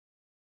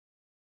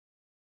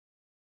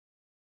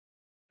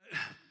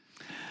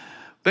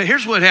But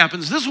here's what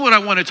happens. This is what I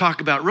want to talk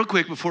about real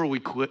quick before we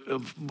quit,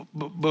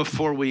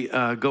 before we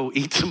go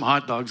eat some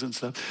hot dogs and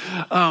stuff.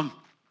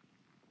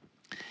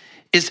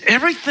 Is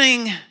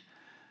everything,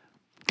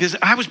 because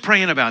I was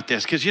praying about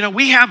this, because,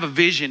 we have a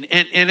vision,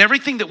 and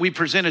everything that we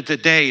presented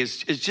today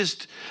is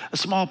just a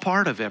small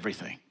part of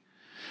everything.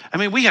 I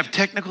mean, we have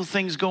technical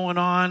things going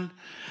on.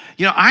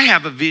 I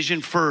have a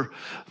vision for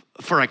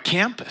a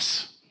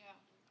campus.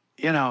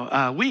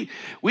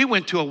 We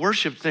went to a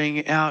worship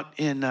thing out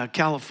in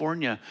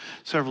California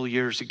several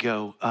years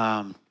ago.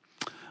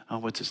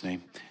 What's his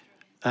name?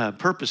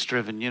 Purpose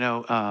Driven,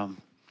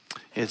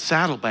 it's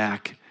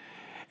Saddleback.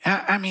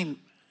 I mean,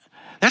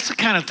 that's the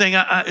kind of thing,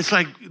 it's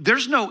like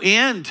there's no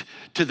end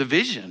to the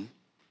vision.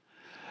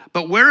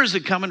 But where is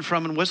it coming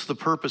from and what's the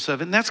purpose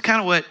of it? And that's kind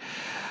of what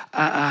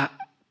I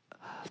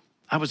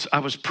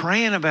was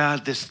praying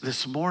about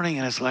this morning,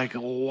 and it's like,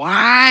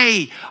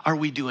 why are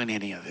we doing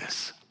any of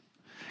this?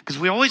 Because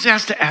we always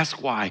have to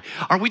ask why.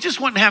 Are we just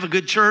wanting to have a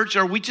good church?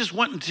 Are we just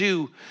wanting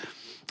to,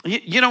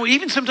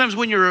 even sometimes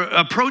when you're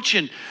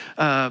approaching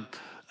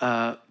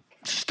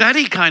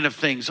study kind of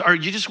things, are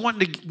you just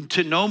wanting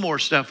to know more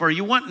stuff? Are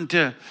you wanting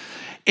to,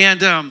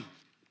 and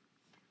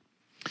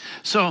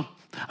so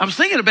I was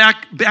thinking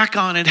back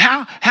on it.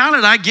 How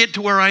did I get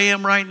to where I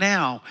am right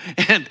now?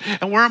 And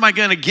where am I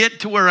going to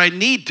get to where I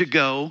need to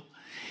go?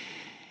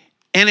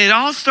 And it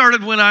all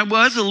started when I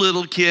was a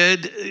little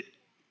kid.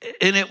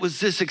 And it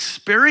was this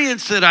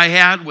experience that I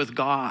had with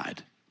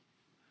God.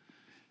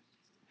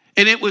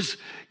 And it was,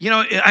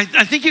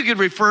 I think you could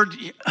refer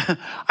to,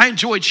 I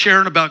enjoyed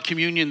sharing about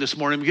communion this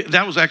morning.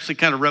 That was actually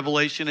kind of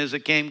revelation as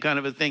it came, kind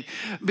of a thing.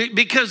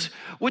 Because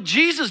what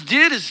Jesus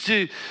did is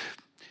to,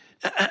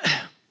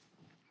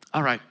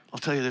 all right, I'll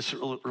tell you this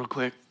real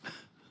quick.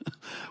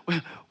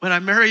 When I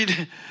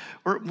married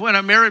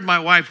my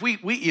wife,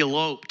 we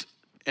eloped,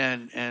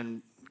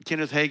 and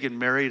Kenneth Hagin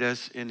married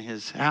us in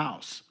his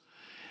house.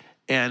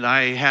 And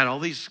I had all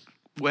these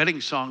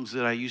wedding songs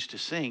that I used to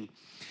sing.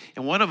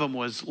 And one of them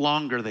was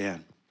Longer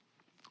Than.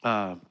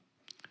 No,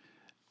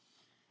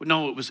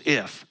 it was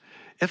If.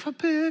 If a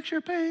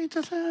picture paints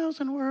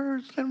 1,000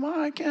 words, then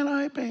why can't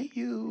I paint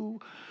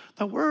you?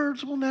 The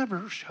words will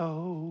never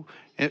show.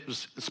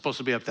 It's supposed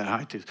to be up that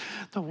high too.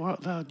 The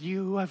world that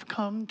you have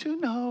come to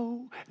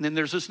know. And then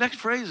there's this next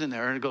phrase in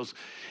there, and it goes,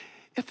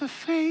 if a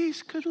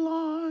face could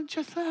launch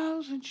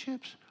 1,000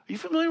 ships. Are you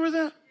familiar with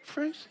that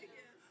phrase?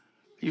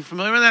 Are you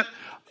familiar with that?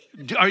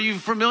 Are you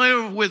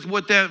familiar with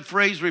what that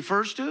phrase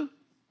refers to?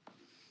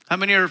 How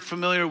many are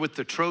familiar with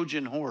the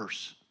Trojan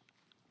horse?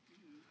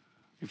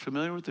 You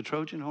familiar with the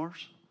Trojan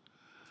horse?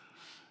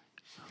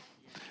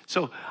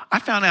 So I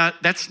found out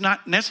that's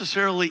not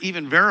necessarily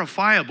even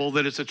verifiable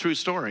that it's a true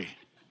story.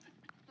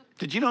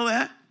 Did you know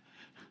that?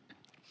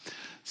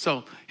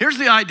 So here's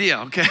the idea,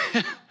 okay?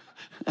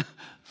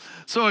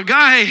 So a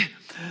guy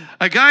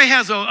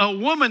has a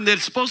woman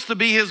that's supposed to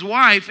be his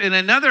wife, and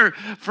another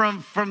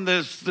from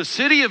the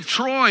city of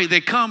Troy, they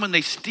come and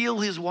they steal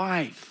his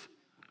wife.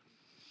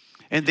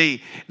 And they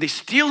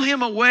steal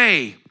her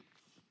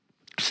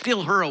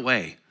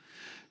away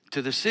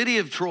to the city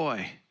of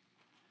Troy.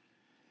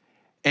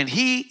 And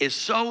he is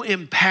so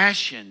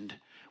impassioned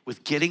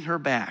with getting her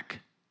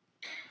back.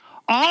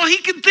 All he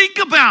can think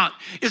about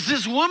is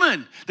this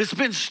woman that's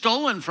been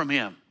stolen from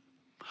him.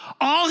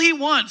 All he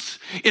wants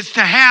is to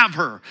have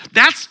her.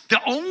 That's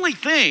the only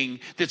thing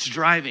that's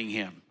driving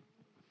him.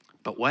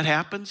 But what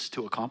happens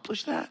to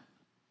accomplish that?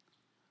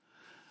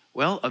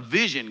 Well, a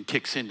vision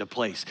kicks into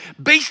place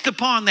based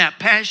upon that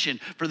passion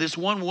for this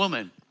one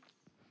woman.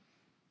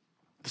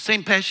 The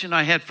same passion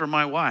I had for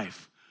my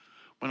wife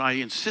when I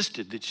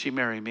insisted that she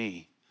marry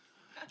me.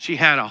 She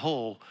had a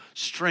whole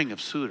string of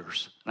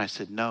suitors. And I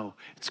said, no,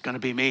 it's going to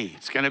be me.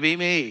 It's going to be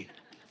me.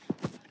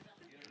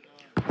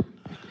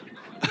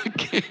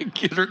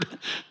 Get her.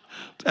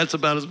 That's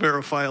about as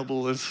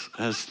verifiable as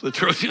the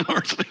Trojan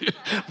horse.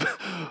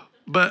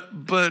 but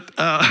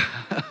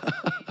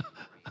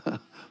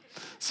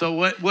so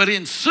what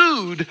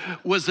ensued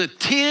was a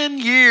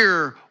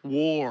 10-year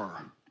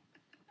war.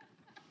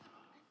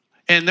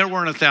 And there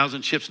weren't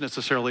 1,000 ships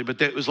necessarily, but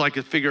that was like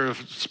a figure of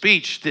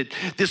speech that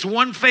this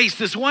one face,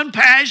 this one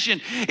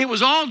passion, it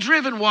was all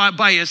driven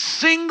by a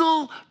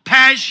single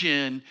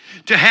passion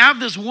to have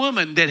this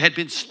woman that had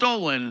been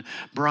stolen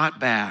brought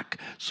back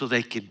so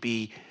they could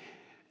be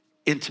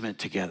intimate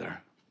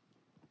together,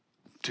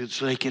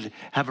 so they could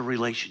have a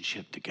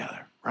relationship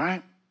together,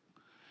 right?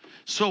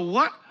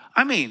 So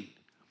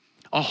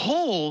a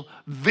whole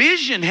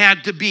vision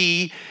had to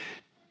be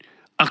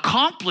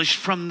accomplished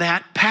from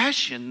that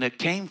passion that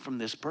came from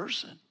this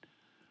person.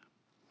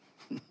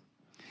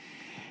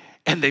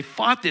 And they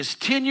fought this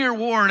 10-year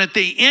war, and at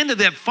the end of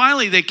that,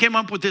 finally they came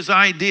up with this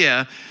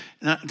idea.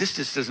 Now, this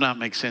just does not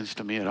make sense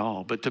to me at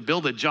all, but to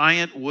build a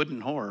giant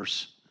wooden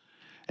horse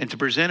and to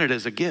present it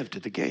as a gift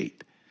at the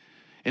gate.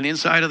 And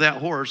inside of that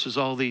horse is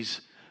all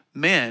these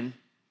men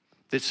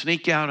that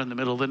sneak out in the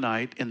middle of the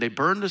night, and they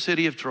burn the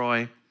city of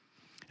Troy,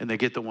 and they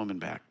get the woman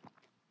back.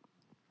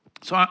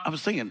 So I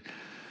was thinking,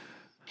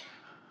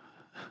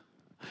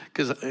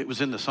 because it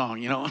was in the song,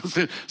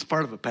 it's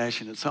part of a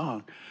passionate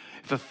song.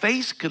 If a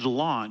face could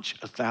launch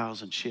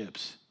 1,000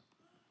 ships,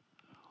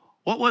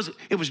 what was it?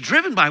 It was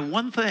driven by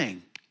one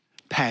thing,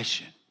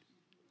 passion.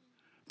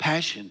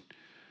 Passion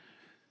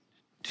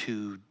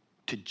to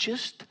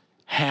just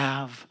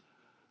have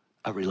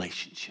a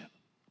relationship.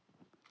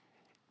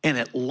 And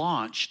it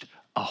launched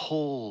a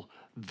whole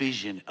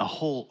vision, a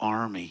whole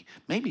army,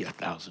 maybe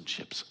 1,000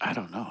 ships, I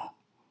don't know.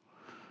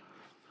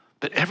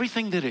 But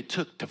everything that it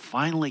took to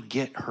finally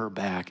get her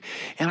back.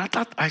 And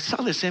I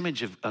saw this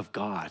image of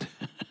God.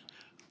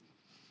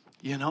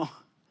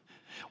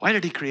 Why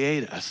did he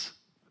create us?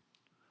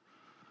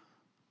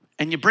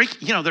 And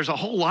there's a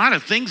whole lot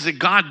of things that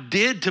God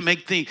did to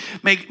make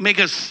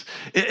us,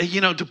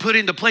 to put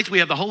into place. We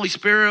have the Holy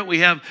Spirit.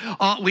 We have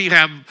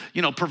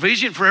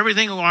provision for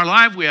everything in our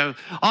life. We have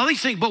all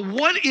these things. But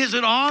what is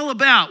it all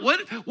about?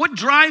 What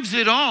drives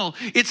it all?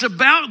 It's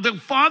about the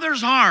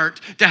Father's heart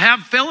to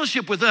have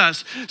fellowship with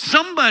us.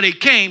 Somebody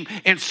came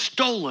and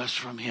stole us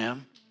from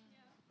him.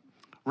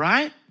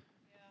 Right?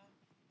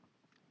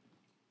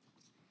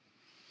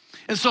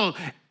 And so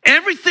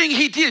everything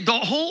he did, the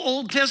whole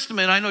Old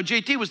Testament, I know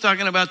JT was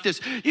talking about this.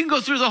 You can go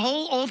through the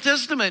whole Old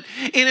Testament,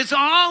 and it's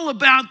all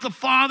about the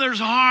Father's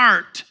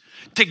heart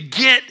to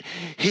get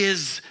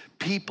his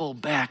people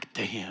back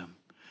to him,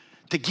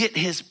 to get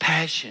his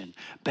passion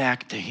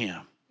back to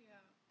him.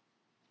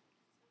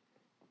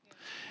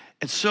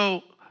 And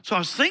so I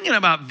was thinking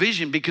about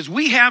vision, because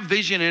we have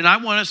vision, and I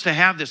want us to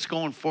have this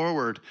going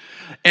forward.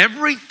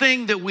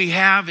 Everything that we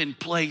have in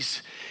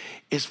place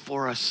is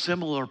for a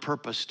similar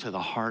purpose to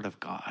the heart of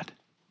God.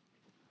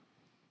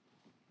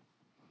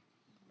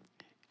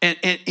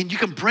 And you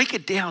can break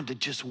it down to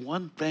just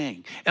one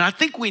thing. And I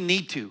think we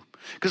need to.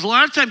 Because a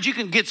lot of times you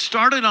can get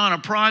started on a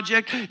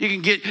project.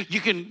 You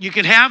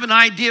can have an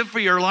idea for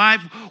your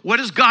life. What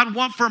does God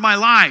want for my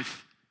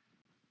life?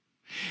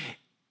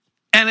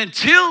 And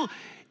until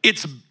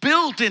it's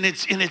built and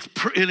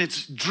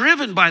it's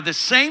driven by the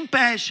same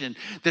passion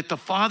that the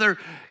Father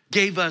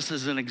gave us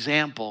as an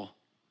example,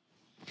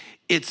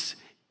 it's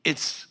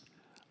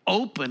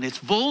open, it's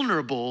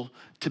vulnerable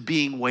to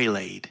being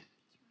waylaid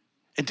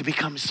and to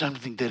become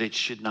something that it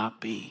should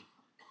not be.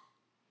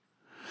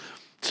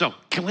 So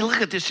can we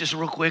look at this just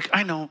real quick?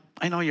 I know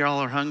you all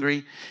are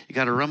hungry. You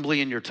got a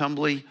rumbly in your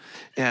tumbly.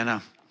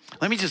 And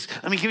let me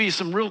give you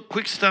some real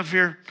quick stuff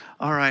here.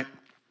 All right.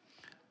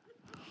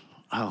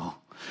 Oh.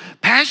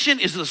 Passion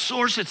is the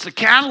source, it's the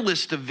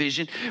catalyst of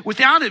vision.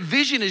 Without it,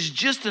 vision is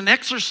just an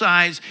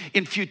exercise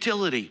in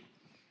futility.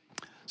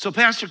 So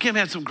Pastor Kim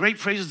had some great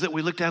phrases that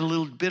we looked at a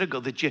little bit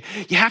ago, that you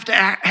have to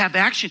have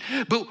action.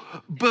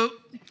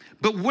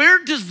 But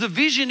where does the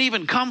vision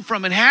even come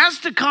from? It has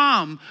to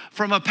come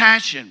from a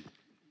passion.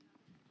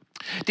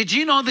 Did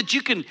you know that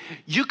you can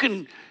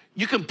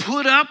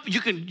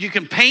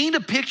paint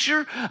a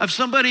picture of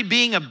somebody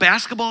being a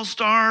basketball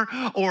star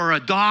or a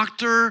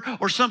doctor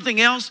or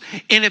something else,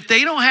 and if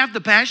they don't have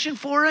the passion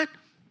for it,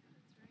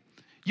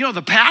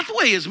 the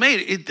pathway is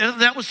made.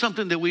 That was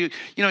something that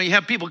you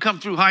have people come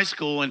through high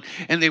school and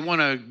they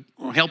want to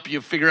help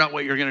you figure out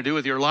what you're going to do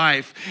with your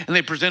life. And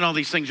they present all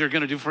these things you're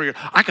going to do for your.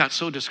 I got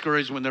so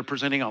discouraged when they're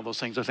presenting all those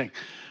things. I think,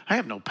 I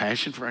have no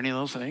passion for any of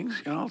those things.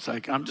 It's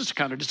like, I'm just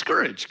kind of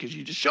discouraged because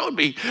you just showed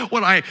me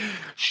what I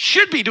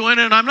should be doing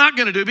and I'm not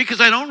going to do because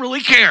I don't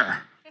really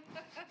care.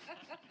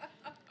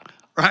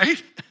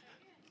 Right?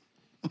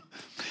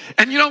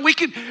 And we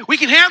can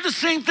have the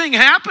same thing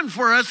happen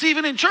for us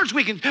even in church.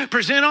 We can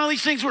present all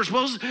these things we're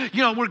supposed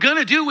to, we're going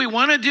to do, we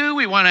want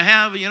to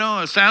have,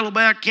 a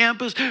Saddleback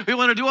campus. We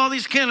want to do all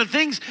these kind of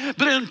things.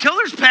 But until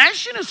there's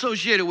passion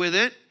associated with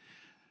it,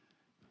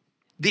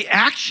 the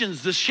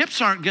actions, the ships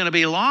aren't going to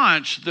be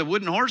launched. The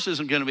wooden horse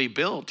isn't going to be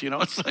built.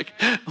 It's like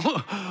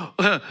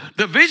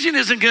the vision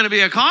isn't going to be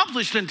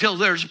accomplished until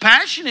there's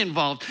passion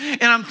involved.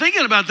 And I'm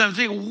thinking about that. I'm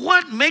thinking,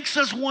 what makes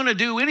us want to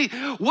do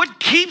what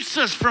keeps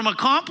us from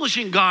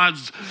accomplishing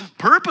God's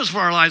purpose for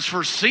our lives,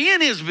 for seeing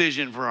his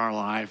vision for our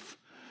life?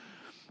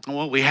 And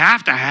what we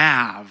have to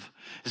have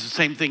is the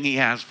same thing he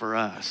has for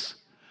us.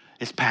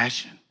 It's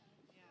passion.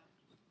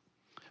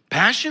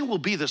 Passion will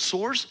be the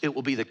source. It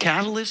will be the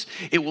catalyst.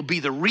 It will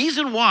be the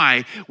reason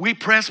why we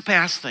press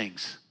past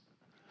things.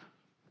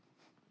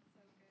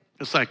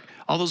 It's like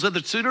all those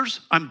other suitors,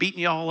 I'm beating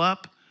you all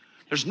up.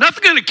 There's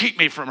nothing going to keep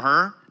me from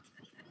her.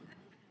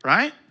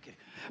 Right? Okay.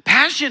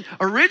 Passion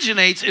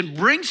originates and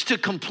brings to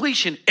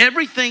completion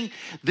everything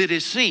that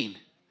is seen.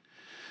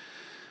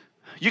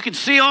 You can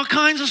see all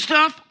kinds of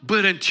stuff,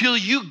 but until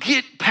you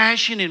get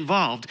passion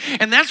involved,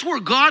 and that's where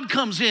God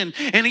comes in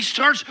and he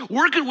starts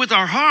working with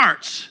our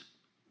hearts.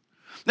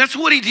 That's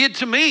what he did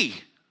to me.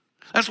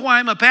 That's why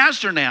I'm a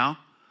pastor now.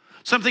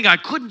 Something I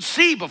couldn't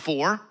see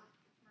before.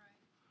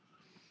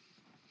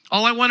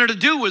 All I wanted to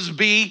do was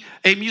be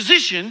a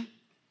musician,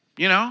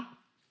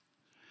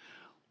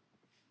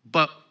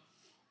 But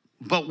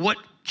what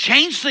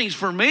changed things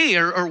for me,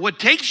 or what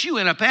takes you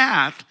in a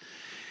path,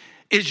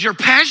 is your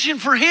passion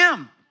for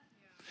him.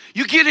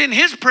 You get in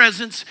his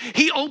presence,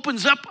 he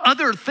opens up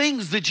other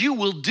things that you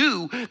will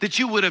do that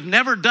you would have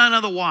never done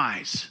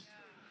otherwise.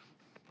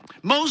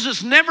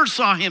 Moses never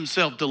saw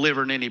himself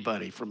delivering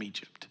anybody from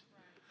Egypt.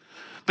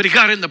 But he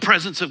got in the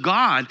presence of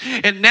God,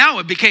 and now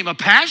it became a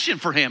passion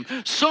for him,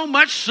 so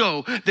much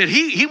so that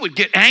he would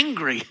get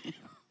angry,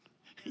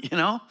 you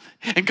know?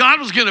 And God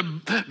was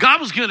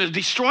gonna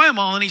destroy them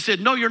all, and he said,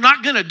 no, you're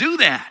not gonna do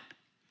that.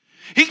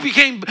 He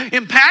became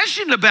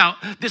impassioned about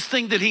this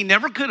thing that he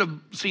never could have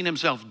seen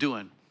himself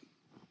doing.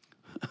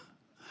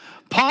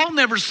 Paul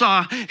never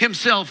saw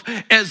himself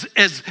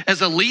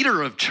as a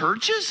leader of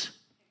churches.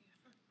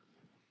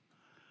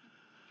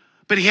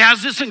 But he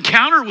has this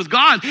encounter with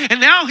God,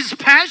 and now his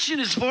passion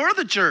is for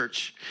the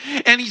church.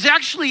 And he's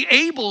actually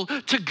able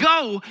to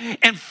go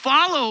and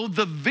follow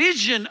the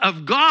vision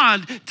of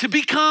God to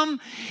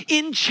become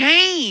in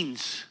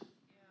chains,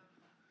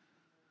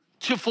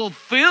 to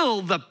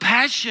fulfill the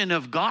passion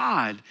of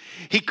God.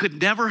 He could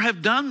never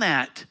have done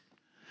that.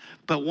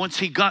 But once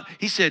he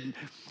said,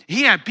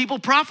 he had people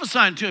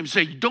prophesying to him,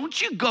 say, don't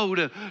you go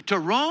to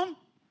Rome?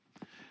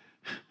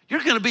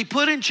 You're going to be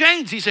put in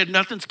chains. He said,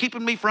 nothing's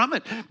keeping me from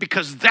it,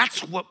 because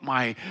that's what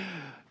my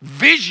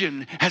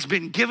vision has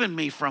been given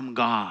me from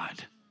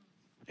God.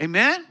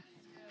 Amen?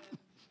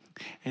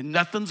 And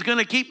nothing's going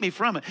to keep me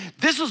from it.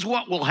 This is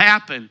what will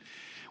happen.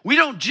 We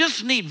don't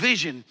just need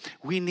vision.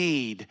 We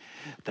need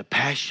the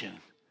passion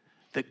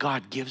that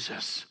God gives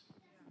us.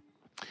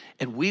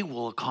 And we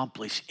will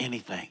accomplish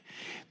anything.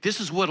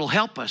 This is what will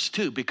help us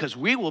too, because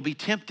we will be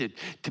tempted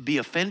to be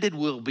offended.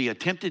 We'll be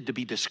tempted to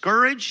be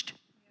discouraged.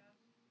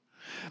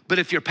 But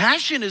if your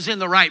passion is in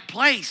the right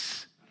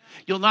place,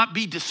 you'll not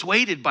be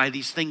dissuaded by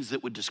these things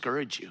that would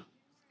discourage you.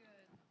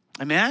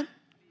 Amen?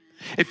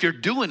 If you're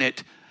doing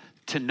it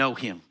to know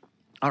him.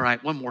 All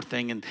right, one more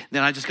thing, and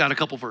then I just got a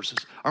couple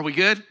verses. Are we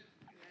good?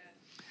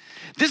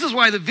 This is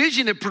why the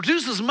vision it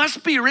produces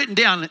must be written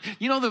down.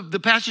 You know the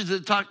passage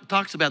that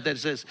talks about that, it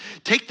says,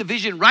 take the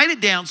vision, write it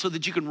down so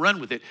that you can run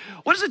with it.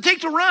 What does it take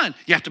to run?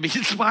 You have to be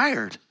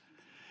inspired.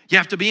 You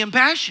have to be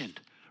impassioned,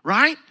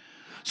 right?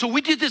 So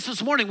we did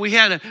this morning. We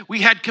had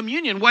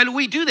communion. Why do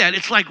we do that?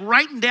 It's like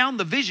writing down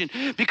the vision,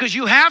 because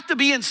you have to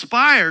be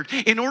inspired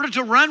in order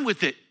to run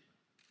with it.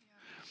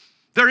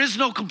 There is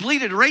no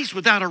completed race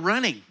without a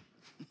running.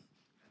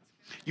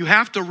 You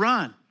have to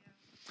run.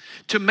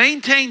 To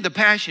maintain the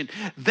passion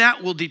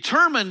that will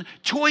determine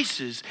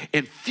choices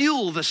and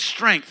fuel the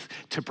strength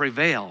to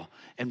prevail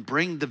and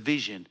bring the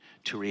vision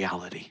to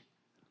reality.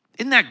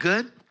 Isn't that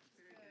good?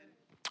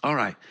 All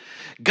right.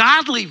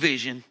 Godly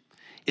vision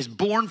is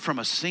born from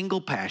a single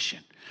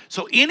passion.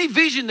 So any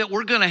vision that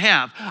we're going to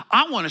have,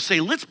 I want to say,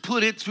 let's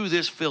put it through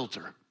this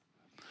filter.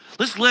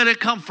 Let's let it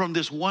come from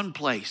this one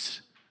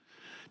place,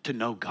 to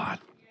know God.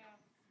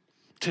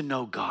 To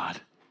know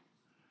God.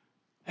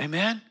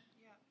 Amen?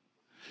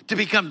 To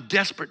become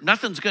desperate.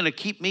 Nothing's going to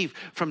keep me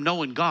from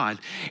knowing God.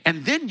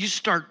 And then you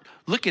start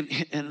looking,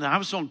 and I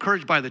was so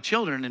encouraged by the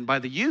children and by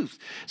the youth.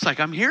 It's like,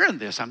 I'm hearing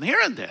this.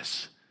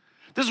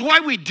 This is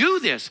why we do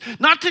this.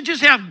 Not to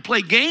just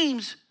play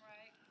games.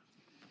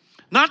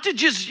 Not to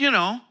just,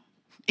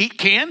 eat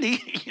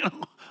candy,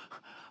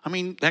 I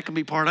mean, that can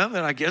be part of it,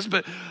 I guess.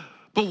 But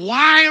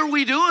why are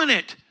we doing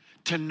it?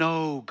 To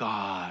know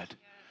God.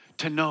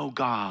 To know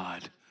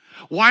God.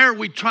 Why are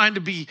we trying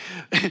to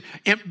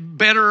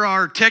better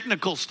our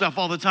technical stuff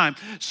all the time?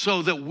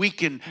 So that we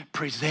can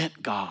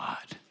present God.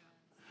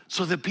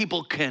 So that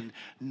people can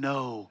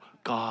know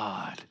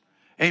God.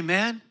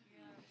 Amen?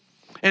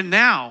 And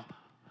now,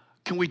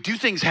 can we do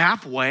things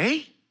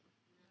halfway?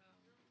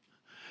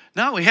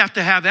 No, we have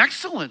to have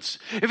excellence.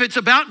 If it's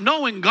about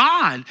knowing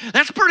God,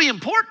 that's pretty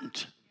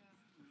important.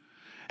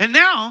 And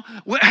now,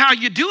 how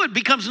you do it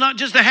becomes not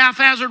just a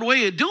haphazard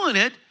way of doing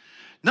it.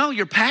 No,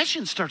 your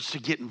passion starts to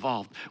get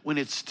involved when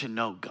it's to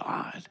know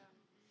God.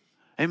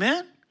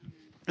 Amen?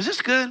 Is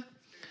this good?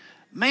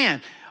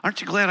 Man, aren't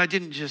you glad I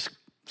didn't just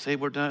say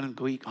we're done and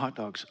go eat hot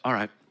dogs? All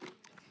right.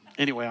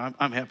 Anyway,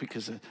 I'm happy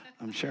because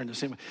I'm sharing the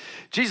same way.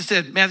 Jesus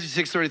said, Matthew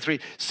 6:33,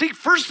 seek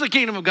first the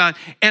kingdom of God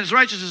and his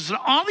righteousness, and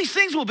all these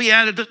things will be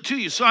added to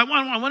you. So I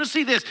want to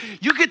see this.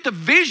 You get the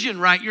vision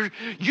right.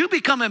 You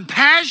become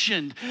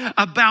impassioned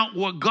about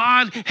what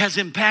God has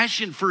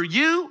impassioned for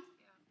you.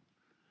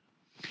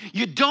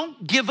 You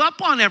don't give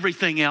up on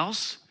everything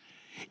else.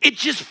 It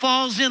just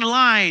falls in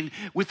line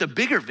with the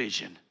bigger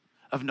vision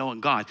of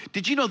knowing God.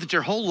 Did you know that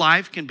your whole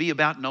life can be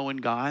about knowing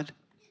God?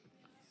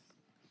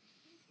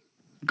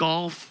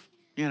 Golf,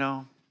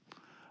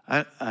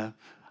 I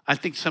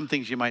think some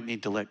things you might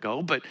need to let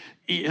go, but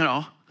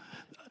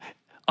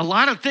a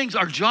lot of things,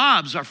 our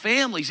jobs, our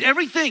families,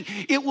 everything,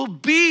 it will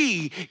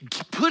be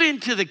put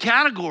into the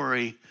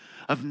category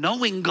of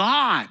knowing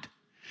God.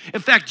 In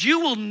fact,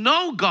 you will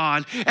know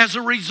God as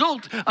a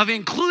result of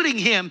including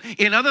him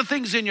in other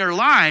things in your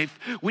life.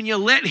 When you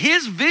let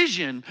his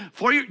vision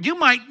for you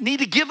might need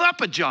to give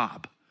up a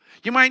job.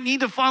 You might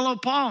need to follow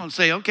Paul and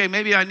say, okay,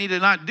 maybe I need to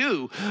not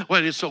do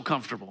what is so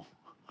comfortable.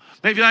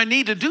 Maybe I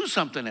need to do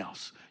something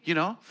else,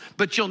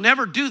 But you'll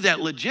never do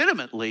that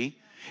legitimately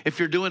if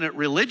you're doing it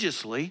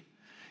religiously.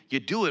 You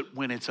do it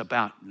when it's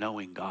about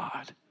knowing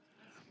God.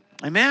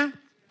 Amen?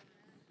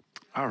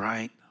 All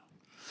right.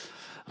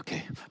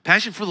 Okay.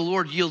 Passion for the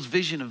Lord yields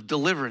vision of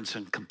deliverance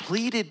and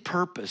completed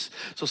purpose.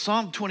 So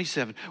Psalm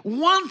 27,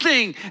 one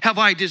thing have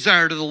I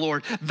desired of the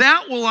Lord,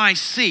 that will I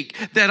seek,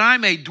 that I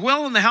may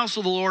dwell in the house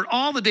of the Lord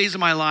all the days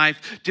of my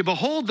life, to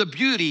behold the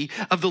beauty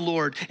of the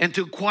Lord and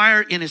to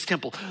inquire in his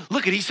temple.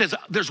 Look at, he says,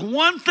 there's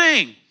one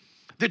thing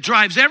that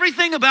drives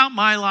everything about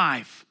my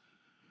life.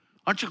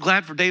 Aren't you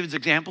glad for David's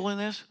example in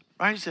this?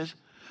 Right, he says.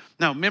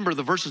 Now remember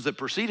the verses that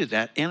preceded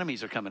that,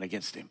 enemies are coming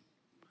against him.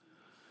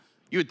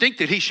 You would think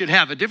that he should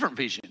have a different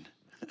vision.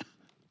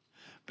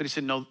 But he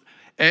said, no,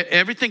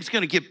 everything's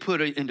going to get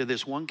put into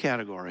this one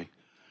category,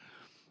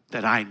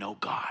 that I know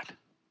God.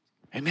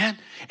 Amen?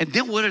 And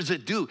then what does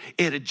it do?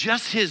 It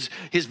adjusts his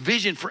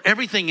vision for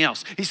everything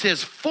else. He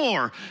says,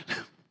 for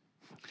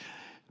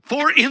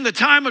in the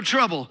time of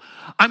trouble,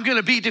 I'm going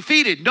to be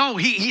defeated. No,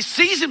 he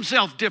sees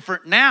himself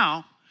different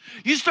now.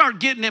 You start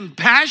getting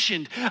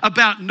impassioned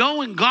about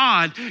knowing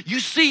God,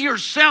 you see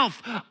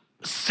yourself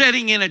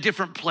setting in a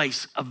different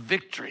place of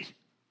victory.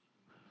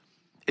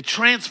 It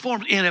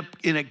transforms and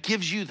it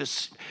gives you the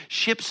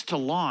ships to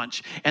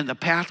launch and the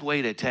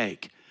pathway to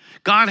take.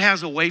 God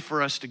has a way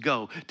for us to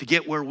go to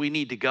get where we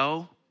need to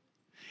go,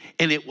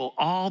 and it will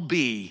all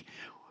be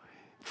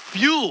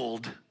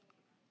fueled,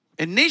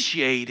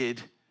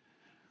 initiated,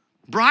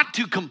 brought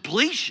to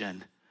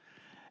completion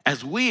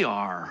as we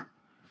are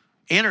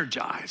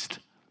energized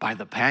by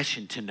the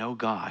passion to know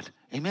God.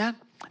 Amen?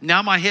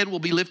 Now my head will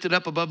be lifted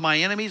up above my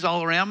enemies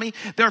all around me.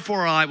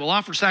 Therefore I will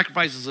offer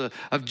sacrifices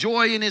of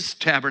joy in his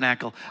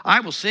tabernacle. I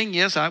will sing,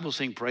 yes, I will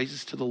sing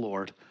praises to the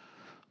Lord.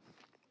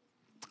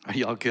 Are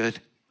y'all good?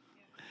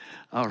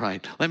 All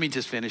right, let me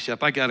just finish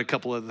up. I got a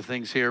couple other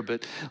things here,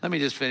 but let me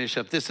just finish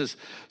up. This is,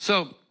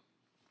 so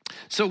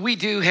we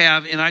do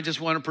have, and I just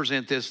want to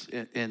present this,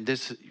 and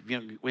this,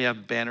 we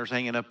have banners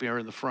hanging up here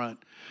in the front.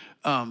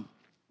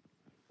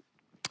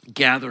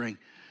 Gathering,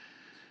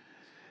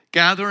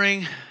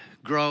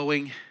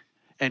 growing,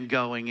 and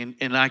going.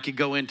 And I could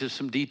go into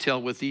some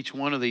detail with each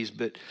one of these,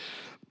 but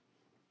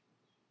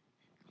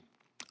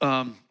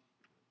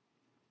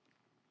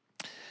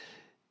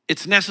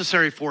it's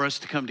necessary for us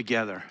to come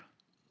together.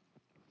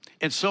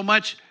 And so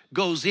much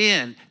goes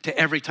in to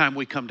every time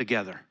we come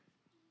together.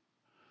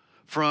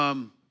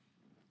 From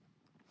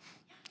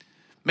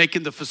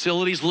making the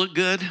facilities look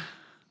good,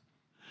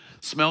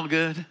 smell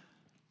good,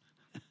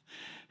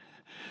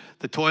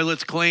 the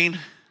toilets clean.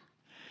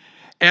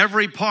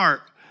 Every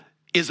part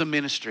is a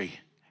ministry.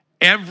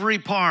 Every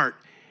part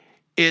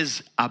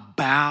is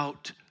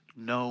about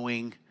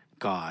knowing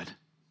God.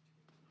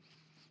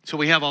 So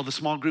we have all the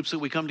small groups that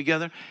we come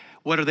together.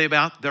 What are they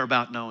about? They're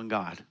about knowing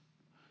God.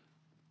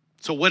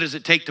 So what does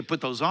it take to put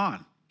those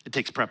on? It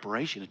takes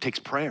preparation. It takes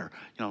prayer.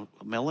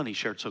 Melanie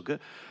shared so good.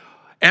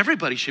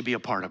 Everybody should be a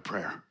part of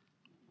prayer.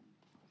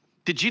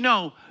 Did you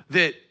know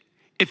that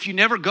if you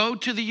never go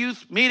to the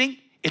youth meeting,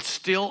 it's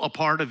still a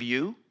part of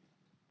you?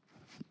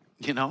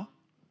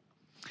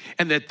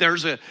 And that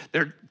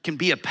there can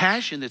be a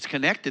passion that's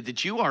connected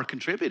that you are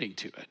contributing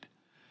to it.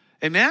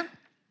 Amen?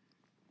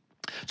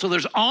 So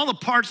there's all the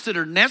parts that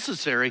are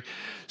necessary.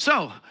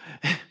 So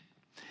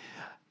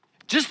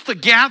just the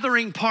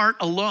gathering part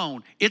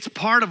alone, it's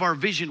part of our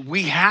vision.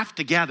 We have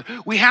to gather.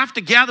 We have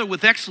to gather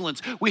with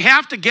excellence. We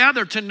have to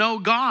gather to know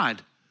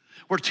God.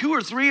 Where 2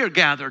 or 3 are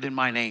gathered in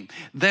my name,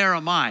 there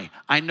am I.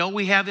 I know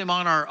we have him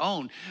on our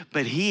own,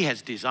 but he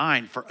has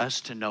designed for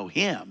us to know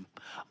him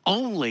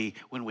only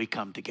when we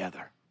come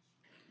together.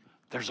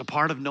 There's a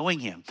part of knowing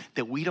him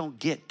that we don't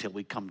get till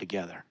we come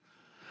together.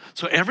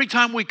 So every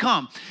time we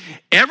come,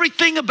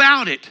 everything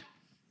about it,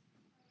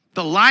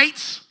 the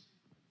lights,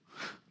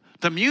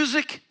 the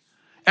music,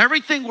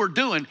 everything we're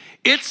doing,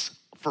 it's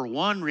for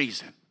one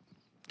reason,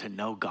 to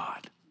know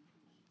God.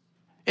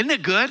 Isn't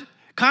it good?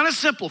 Kind of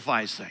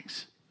simplifies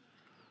things.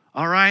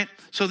 All right?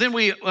 So then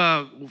we,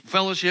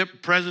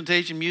 fellowship,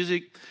 presentation,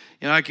 music,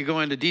 I could go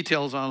into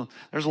details on,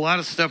 there's a lot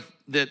of stuff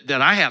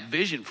that I have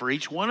vision for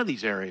each one of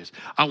these areas.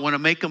 I want to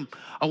make them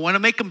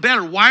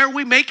better. Why are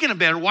we making them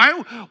better?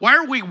 Why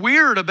are we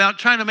weird about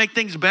trying to make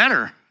things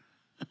better?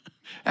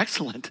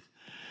 Excellent.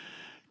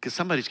 Because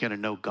somebody's going to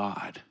know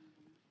God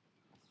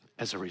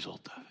as a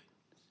result of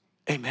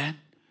it. Amen?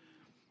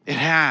 It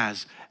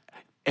has.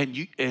 And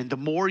the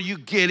more you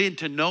get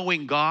into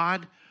knowing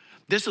God,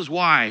 this is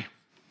why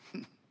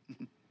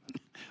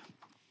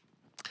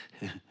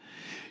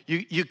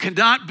you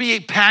cannot be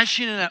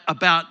passionate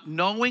about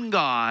knowing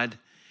God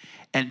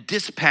and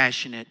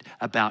dispassionate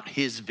about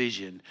his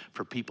vision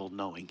for people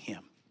knowing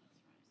him.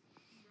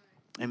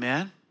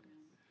 Amen?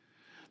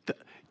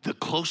 The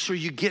closer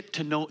you get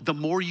to know, the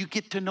more you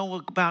get to know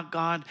about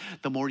God,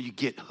 the more you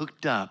get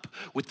hooked up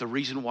with the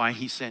reason why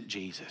he sent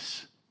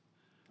Jesus.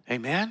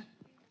 Amen?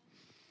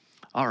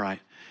 All right.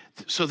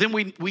 So then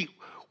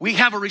we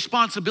have a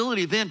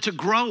responsibility then to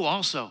grow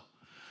also.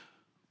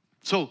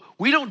 So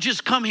we don't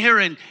just come here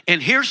and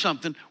hear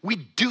something, we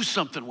do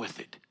something with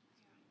it.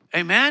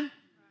 Amen?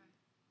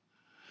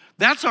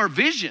 That's our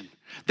vision.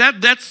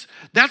 That's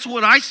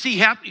what I see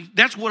happen.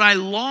 That's what I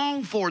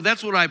long for.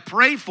 That's what I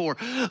pray for.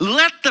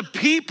 Let the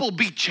people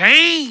be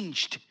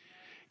changed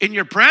in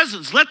your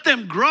presence. Let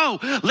them grow.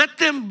 Let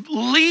them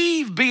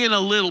leave being a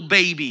little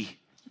baby.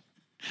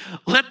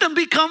 Let them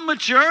become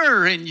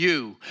mature in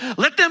you.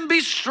 Let them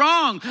be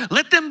strong.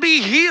 Let them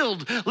be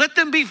healed. Let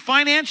them be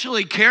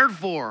financially cared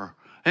for.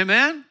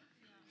 Amen?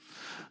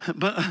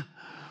 But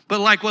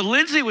like what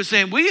Lindsay was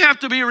saying, we have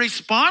to be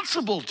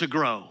responsible to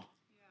grow.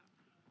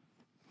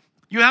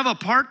 You have a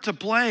part to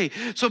play.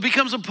 So it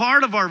becomes a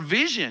part of our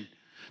vision.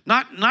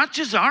 Not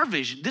just our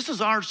vision. This is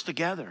ours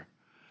together.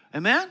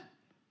 Amen?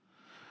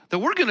 That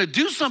we're going to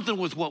do something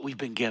with what we've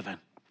been given.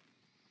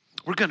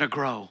 We're going to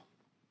grow.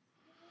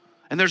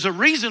 And there's a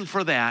reason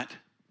for that.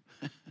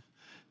 It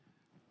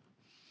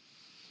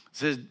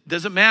says,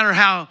 doesn't matter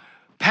how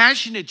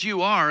passionate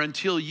you are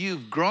until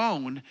you've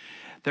grown,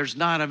 there's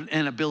not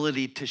an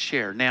ability to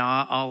share.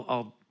 Now,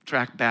 I'll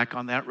track back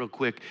on that real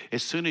quick.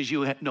 As soon as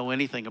you know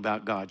anything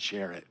about God,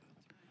 share it.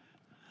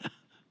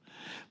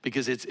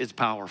 Because it's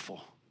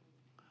powerful.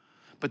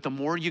 But the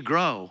more you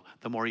grow,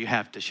 the more you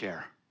have to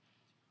share.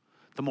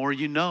 The more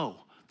you know,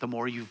 the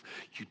more you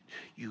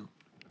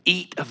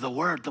eat of the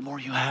word, the more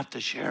you have to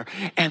share.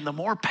 And the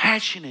more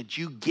passionate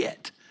you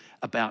get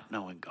about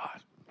knowing God.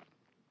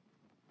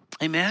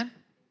 Amen?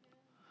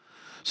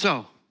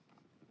 So,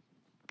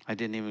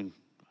 and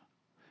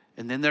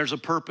then there's a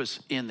purpose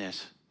in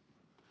this.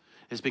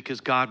 It's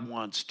because God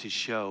wants to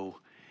show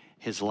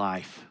his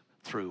life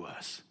through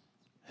us.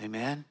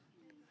 Amen?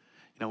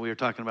 You know, we were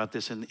talking about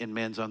this in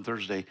Men's on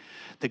Thursday.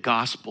 The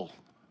gospel,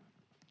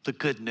 the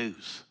good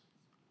news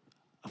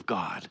of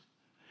God.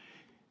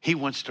 He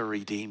wants to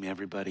redeem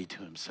everybody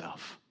to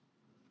himself.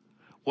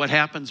 What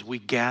happens? We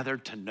gather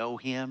to know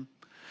him.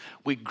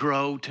 We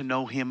grow to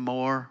know him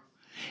more.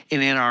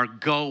 And in our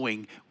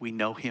going, we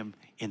know him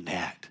in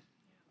that.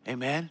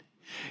 Amen?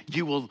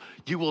 You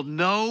will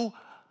know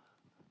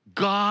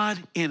God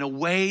in a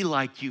way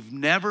like you've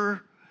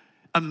never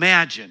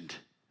imagined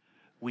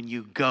when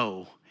you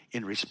go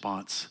in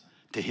response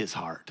to his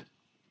heart.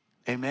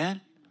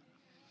 Amen?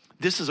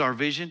 This is our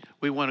vision.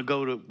 We want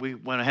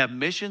to have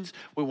missions.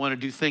 We want to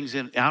do things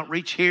in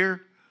outreach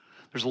here.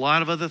 There's a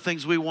lot of other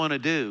things we want to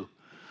do.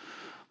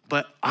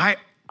 But I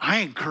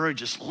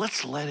encourage us,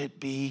 let's let it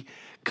be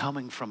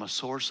coming from a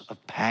source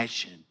of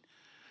passion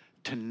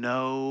to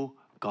know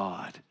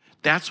God.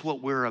 That's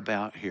what we're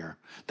about here.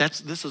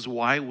 This is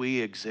why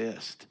we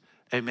exist.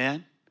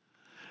 Amen?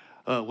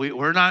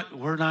 We're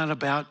not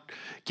about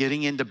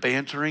getting into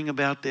bantering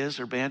about this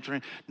or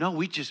bantering.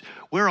 No,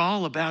 we're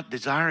all about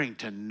desiring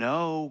to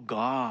know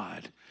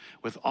God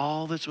with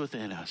all that's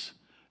within us.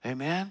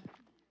 Amen?